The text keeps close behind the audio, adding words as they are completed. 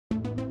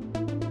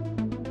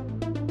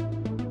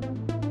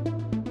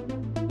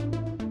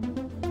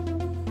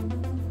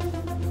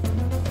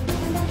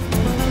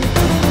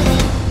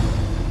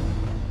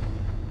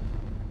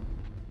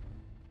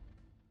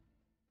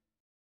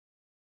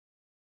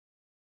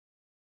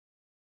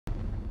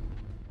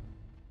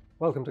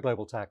Welcome to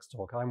Global Tax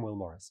Talk. I'm Will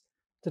Morris.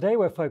 Today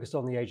we're focused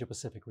on the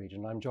Asia-Pacific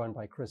region. I'm joined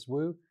by Chris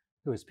Wu,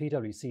 who is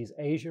PwC's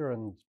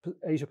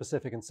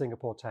Asia-Pacific and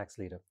Singapore tax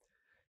leader.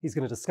 He's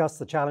going to discuss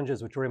the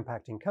challenges which are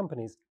impacting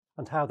companies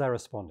and how they're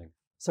responding.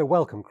 So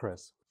welcome,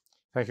 Chris.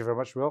 Thank you very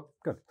much, Will.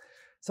 Good.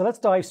 So let's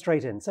dive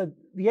straight in. So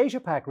the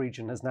Asia-Pac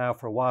region has now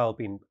for a while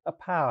been a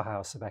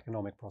powerhouse of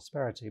economic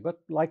prosperity, but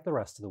like the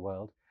rest of the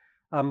world,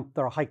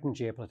 there are heightened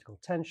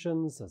geopolitical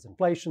tensions, there's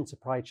inflation,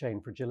 supply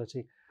chain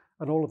fragility,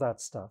 and all of that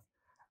stuff.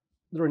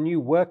 There are new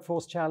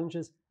workforce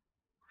challenges.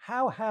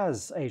 How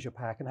has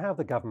Asia-Pac and how have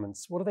the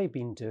governments, what have they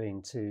been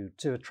doing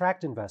to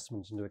attract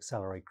investment and to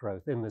accelerate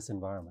growth in this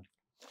environment?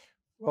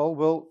 Well,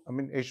 Will,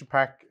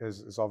 Asia-Pac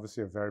is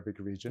obviously a very big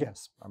region.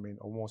 Yes.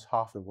 Almost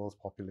half the world's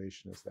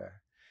population is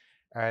there.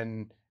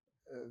 And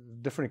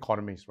different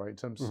economies, right, in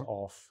terms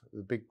of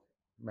the big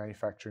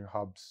manufacturing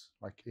hubs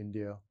like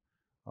India,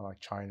 like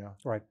China.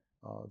 Right.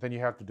 Then you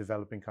have the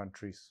developing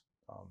countries.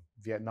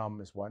 Vietnam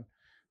is one,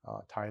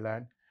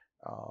 Thailand.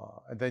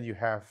 And then you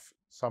have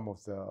some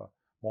of the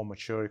more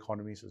mature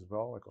economies as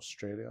well, like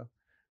Australia.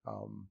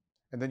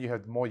 And then you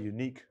have more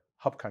unique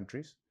hub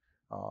countries,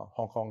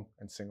 Hong Kong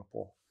and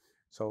Singapore.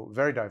 So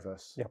very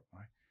diverse. Yep.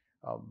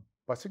 Right?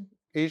 But I think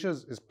Asia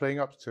is playing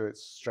up to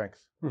its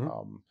strength.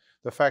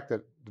 The fact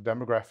that the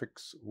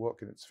demographics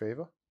work in its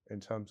favor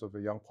in terms of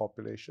a young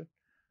population,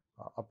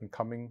 up and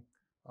coming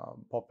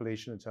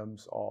population in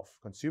terms of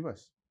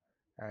consumers.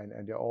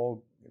 And they're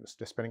all,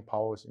 their spending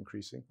power is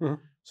increasing.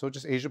 So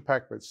just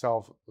Asia-Pac by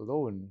itself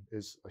alone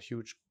is a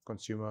huge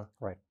consumer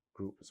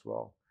group as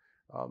well.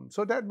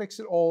 So that makes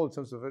it all, in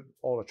terms of it,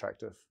 all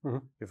attractive.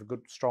 You have a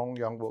good, strong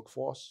young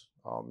workforce,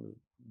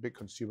 big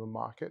consumer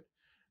market.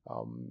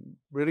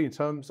 Really, in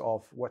terms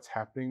of what's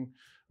happening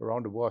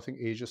around the world, I think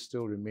Asia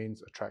still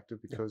remains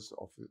attractive because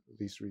of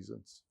these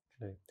reasons.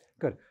 Okay.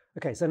 Good.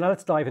 Okay, so now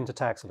let's dive into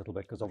tax a little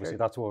bit, because obviously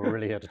that's what we're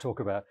really here to talk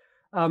about.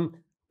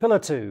 Pillar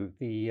 2,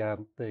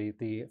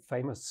 the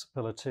famous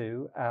Pillar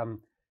 2,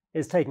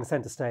 is taking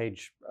center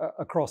stage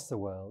across the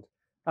world.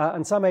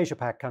 And some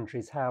Asia-Pac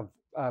countries have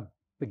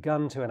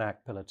begun to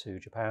enact Pillar 2,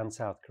 Japan,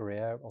 South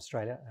Korea,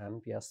 Australia,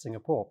 and yes,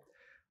 Singapore.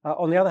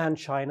 On the other hand,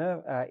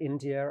 China,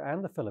 India,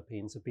 and the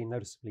Philippines have been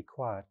noticeably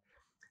quiet.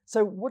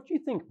 So what do you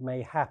think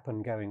may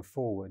happen going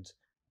forward?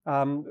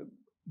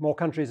 More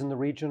countries in the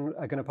region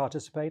are going to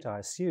participate, I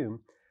assume.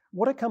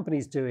 What are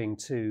companies doing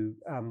to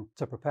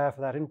prepare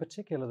for that? In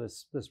particular,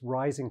 this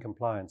rising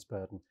compliance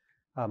burden,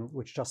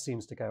 which just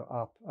seems to go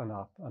up and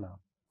up and up.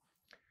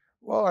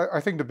 Well, I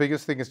think the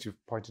biggest thing, as you've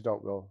pointed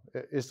out, Will,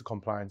 is the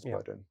compliance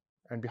burden.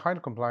 And behind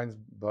the compliance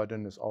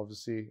burden is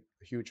obviously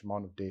a huge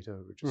amount of data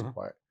which is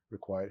quite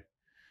required.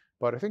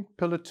 But I think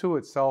Pillar 2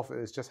 itself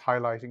is just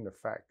highlighting the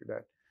fact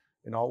that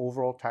in our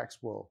overall tax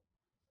world,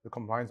 the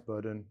compliance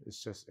burden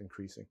is just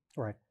increasing.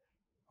 Right.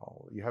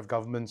 You have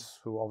governments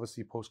who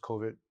obviously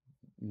post-COVID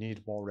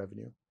need more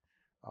revenue.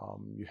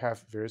 You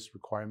have various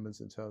requirements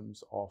in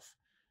terms of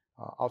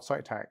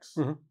outside tax,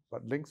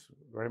 but links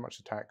very much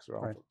to tax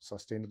around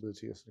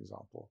sustainability as an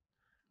example.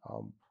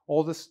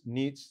 All this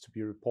needs to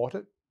be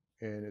reported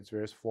in its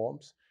various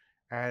forms,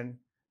 and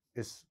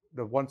is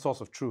the one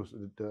source of truth.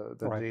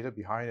 The data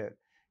behind it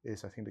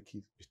is, I think, the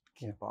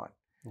key part.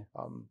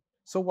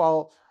 So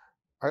while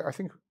I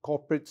think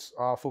corporates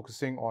are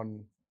focusing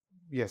on,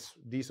 yes,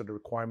 these are the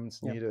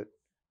requirements needed,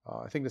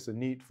 I think there's a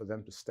need for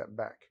them to step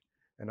back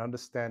and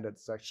understand that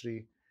it's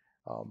actually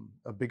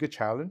a bigger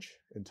challenge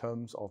in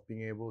terms of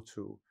being able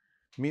to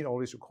meet all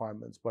these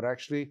requirements. But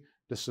actually,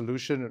 the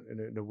solution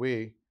in a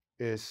way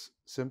is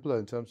simpler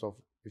in terms of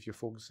if you're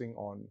focusing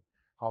on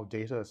how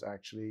data is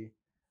actually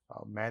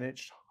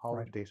managed,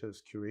 how data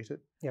is curated,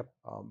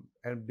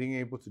 and being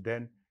able to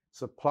then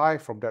supply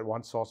from that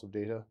one source of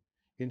data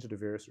into the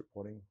various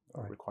reporting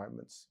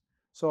requirements.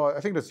 So I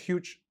think there's a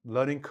huge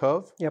learning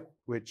curve,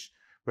 which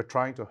we're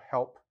trying to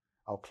help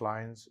our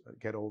clients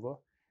get over.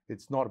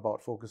 It's not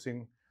about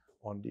focusing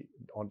on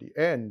the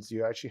ends.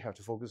 You actually have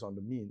to focus on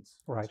the means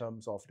in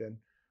terms of then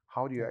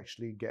how do you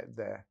actually get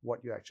there,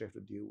 what you actually have to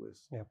deal with.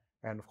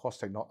 And of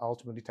course,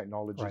 ultimately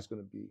technology is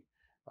going to be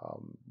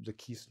the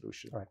key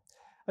solution. Right.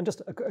 And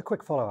just a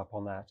quick follow-up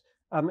on that.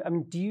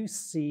 Do you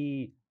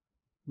see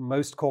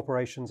most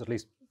corporations, at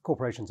least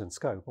corporations in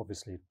scope,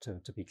 obviously,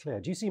 to be clear,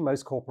 do you see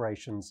most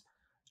corporations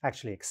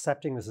actually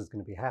accepting this is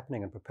going to be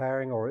happening and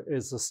preparing, or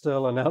is there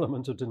still an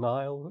element of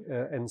denial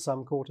in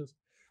some quarters?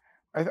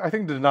 I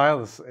think the denial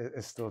is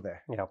still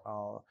there.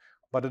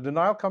 But the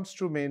denial comes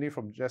through mainly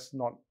from just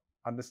not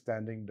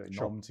understanding the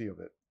enormity of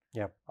it.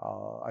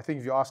 I think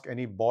if you ask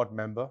any board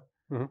member,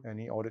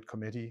 any audit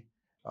committee,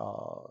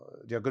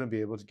 they're going to be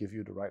able to give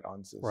you the right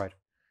answers.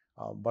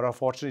 But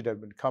unfortunately, that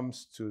when it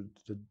comes to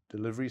the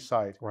delivery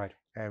side,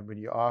 and when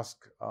you ask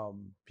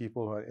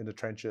people who are in the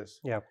trenches,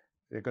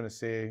 they're going to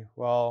say,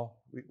 well,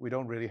 we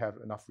don't really have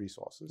enough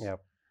resources.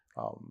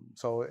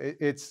 So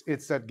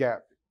it's that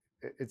gap.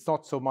 It's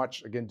not so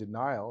much, again,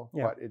 denial,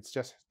 but it's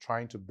just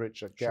trying to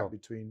bridge that gap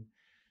between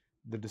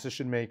the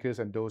decision makers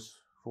and those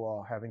who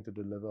are having to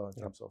deliver in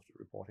terms of the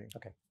reporting.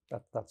 Okay,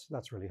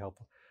 that's really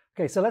helpful.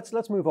 Okay, so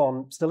let's move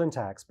on, still in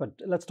tax, but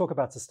let's talk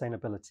about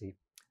sustainability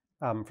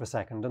for a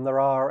second. And there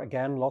are,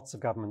 again, lots of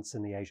governments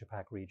in the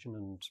Asia-Pac region,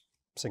 and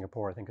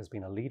Singapore, I think, has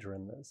been a leader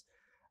in this,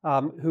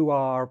 who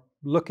are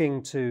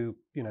looking to,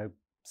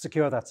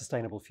 secure that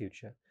sustainable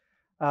future.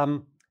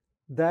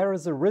 There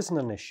has arisen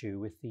an issue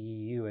with the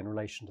EU in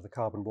relation to the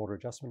Carbon Border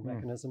Adjustment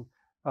Mechanism,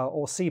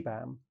 or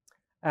CBAM,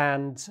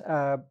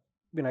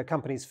 and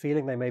companies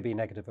feeling they may be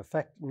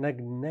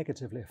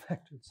negatively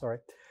affected. Sorry.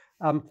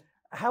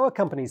 How are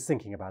companies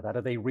thinking about that?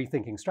 Are they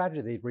rethinking strategy?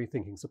 Are they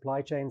rethinking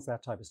supply chains,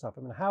 that type of stuff?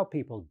 I mean, how are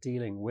people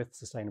dealing with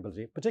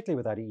sustainability, particularly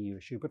with that EU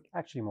issue, but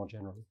actually more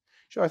generally?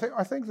 Sure.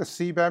 I think the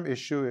CBAM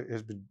issue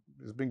is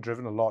being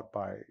driven a lot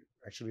by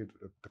actually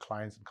the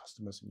clients and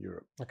customers in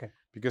Europe. Okay.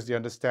 Because they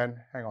understand,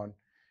 hang on,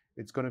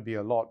 it's going to be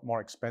a lot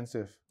more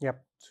expensive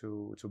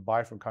to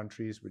buy from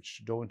countries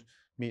which don't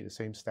meet the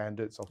same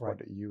standards of what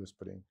the EU is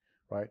putting,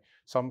 right?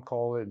 Some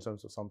call it in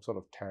terms of some sort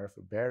of tariff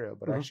or barrier,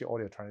 but actually all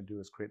they're trying to do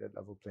is create a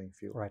level playing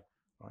field. Right.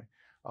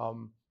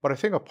 But I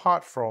think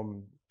apart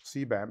from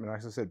CBAM, and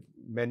as I said,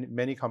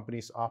 many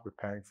companies are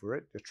preparing for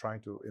it. They're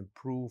trying to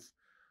improve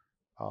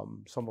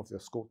some of their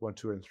scope 1,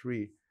 2, and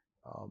 3,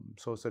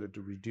 so that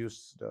to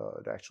reduce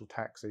the actual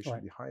taxation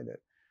behind it.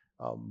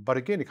 But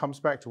again, it comes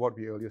back to what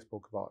we earlier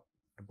spoke about,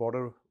 the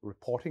border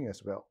reporting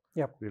as well,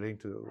 relating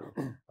to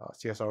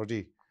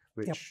CSRD,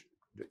 which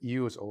the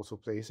EU is also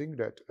placing,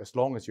 that as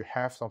long as you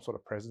have some sort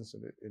of presence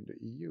in the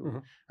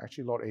EU,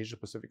 actually a lot of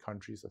Asia-Pacific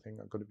countries, I think,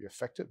 are going to be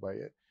affected by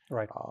it.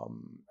 Right.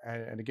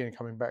 And again,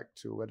 coming back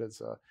to whether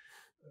it's a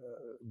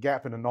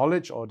gap in the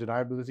knowledge or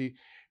deniability,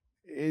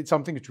 it's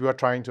something which we are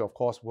trying to, of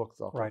course, work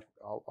with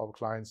our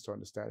clients to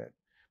understand it.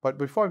 But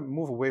before I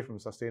move away from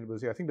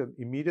sustainability, I think the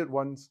immediate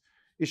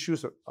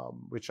issues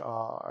which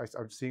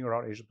I'm seeing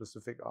around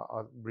Asia-Pacific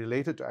are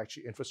related to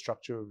actually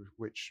infrastructure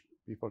which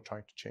people are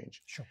trying to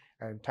change. Sure.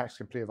 And tax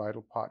can play a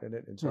vital part in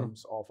it in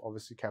terms of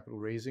obviously capital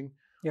raising,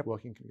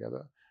 working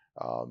together.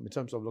 In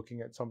terms of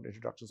looking at some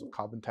introductions of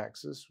carbon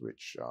taxes,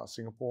 which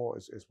Singapore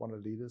is one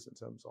of the leaders in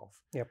terms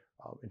of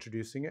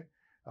introducing it.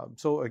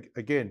 So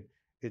again,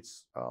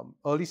 it's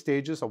early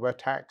stages of where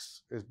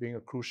tax is being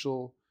a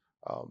crucial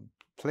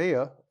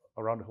player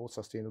around the whole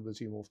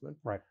sustainability movement.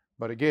 Right.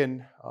 But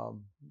again,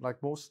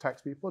 like most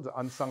tax people, the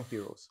unsung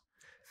heroes.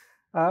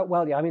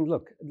 Well, yeah, I mean,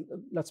 look,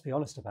 let's be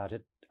honest about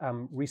it.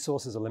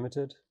 Resources are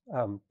limited.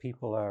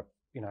 People are,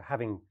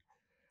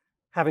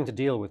 having to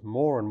deal with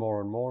more and more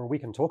and more. And we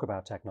can talk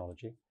about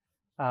technology.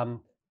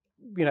 So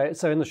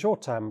in the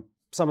short term,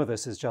 some of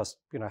this is just,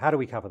 how do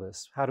we cover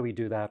this? How do we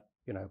do that,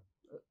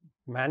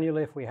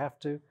 manually if we have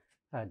to,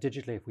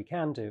 digitally if we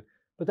can do.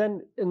 But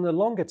then in the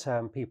longer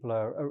term, people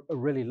are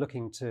really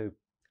looking to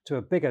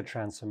a bigger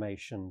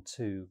transformation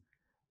to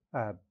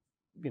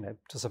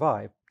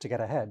survive, to get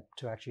ahead,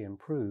 to actually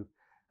improve.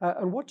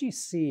 And what do you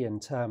see in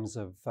terms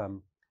of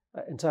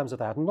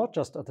that, and not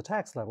just at the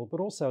tax level,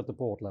 but also at the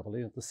board level,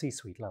 the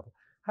C-suite level?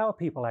 How are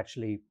people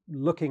actually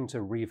looking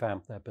to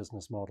revamp their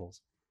business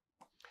models?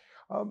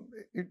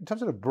 In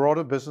terms of the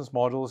broader business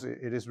models,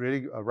 it is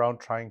really around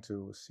trying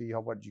to see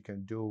what you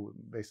can do,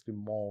 basically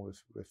more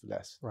with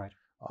less. Right.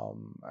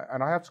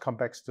 And I have to come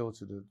back still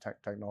to the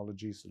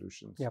technology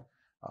solutions. Yep.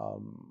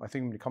 I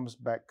think when it comes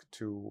back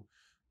to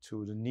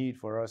the need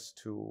for us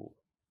to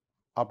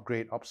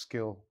upgrade,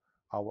 upskill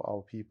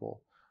our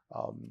people.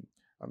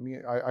 I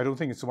mean, I don't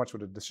think it's so much for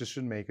the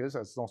decision makers,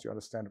 as long as you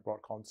understand the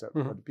broad concept,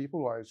 but the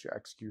people who are actually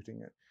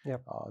executing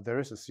it. There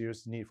is a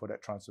serious need for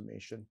that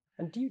transformation.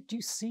 And do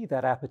you see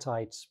that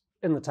appetite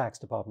in the tax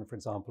department, for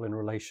example, in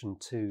relation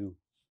to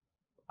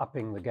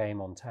upping the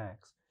game on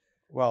tax?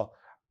 Well,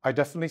 I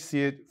definitely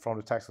see it from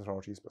the tax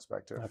authority's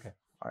perspective. Okay.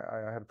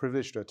 I had the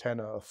privilege to attend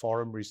a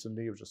forum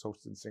recently, which was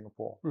hosted in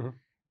Singapore.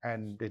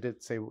 And they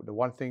did say the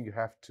one thing you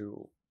have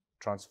to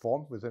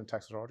transform within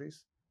tax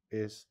authorities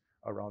is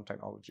around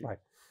technology. Right.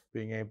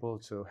 Being able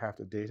to have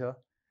the data,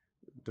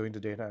 doing the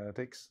data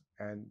analytics,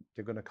 and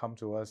they're going to come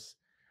to us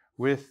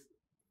with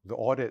the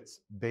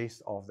audits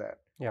based off that.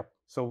 Yep.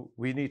 So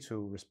we need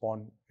to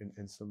respond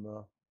in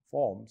similar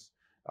forms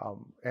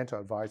and to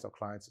advise our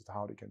clients as to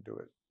how they can do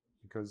it.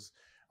 Because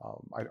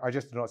I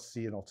just do not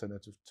see an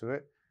alternative to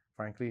it.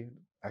 Frankly,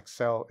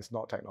 Excel is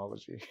not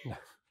technology.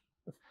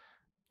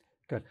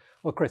 Good.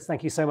 Well, Chris,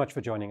 thank you so much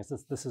for joining us.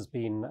 This has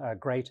been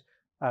great.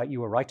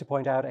 You were right to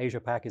point out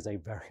Asia-Pac is a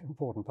very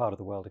important part of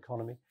the world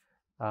economy.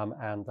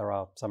 And there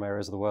are some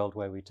areas of the world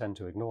where we tend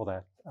to ignore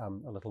that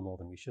a little more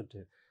than we should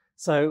do.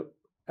 So,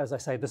 as I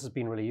say, this has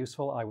been really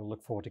useful. I will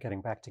look forward to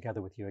getting back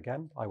together with you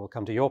again. I will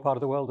come to your part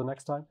of the world the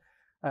next time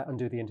and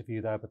do the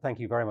interview there. But thank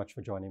you very much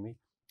for joining me.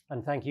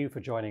 And thank you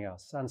for joining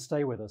us. And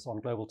stay with us on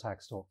Global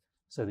Tax Talk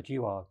so that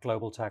you are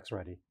global tax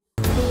ready.